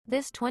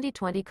This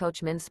 2020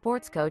 Coachmen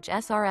Sportscoach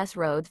SRS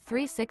RD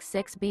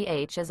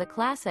 366BH is a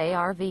Class A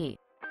RV.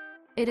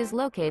 It is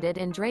located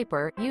in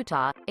Draper,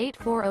 Utah,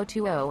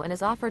 84020 and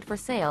is offered for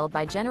sale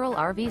by General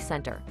RV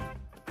Center.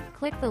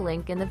 Click the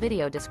link in the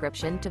video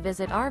description to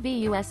visit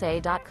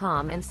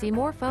RVUSA.com and see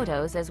more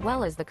photos as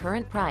well as the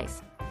current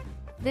price.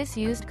 This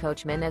used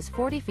Coachman is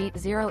 40 feet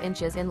 0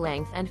 inches in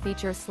length and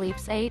features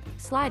sleeps 8,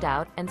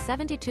 Slideout, and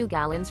 72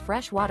 gallons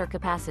fresh water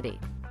capacity.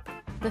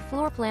 The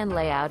floor plan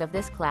layout of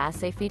this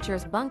Class A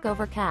features Bunk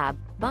Over Cab,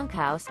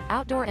 Bunkhouse,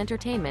 outdoor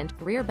entertainment,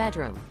 rear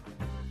bedroom.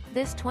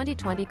 This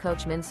 2020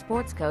 Coachmen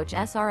Sportscoach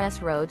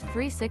SRS RD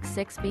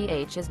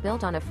 366BH is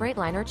built on a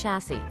Freightliner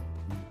chassis.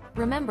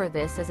 Remember,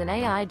 this is an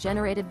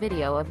AI-generated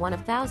video of one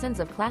of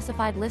thousands of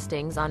classified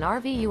listings on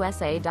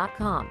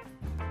RVUSA.com.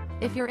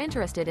 If you're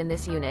interested in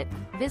this unit,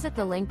 visit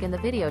the link in the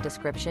video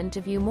description to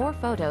view more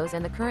photos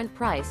and the current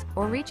price,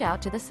 or reach out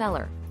to the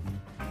seller.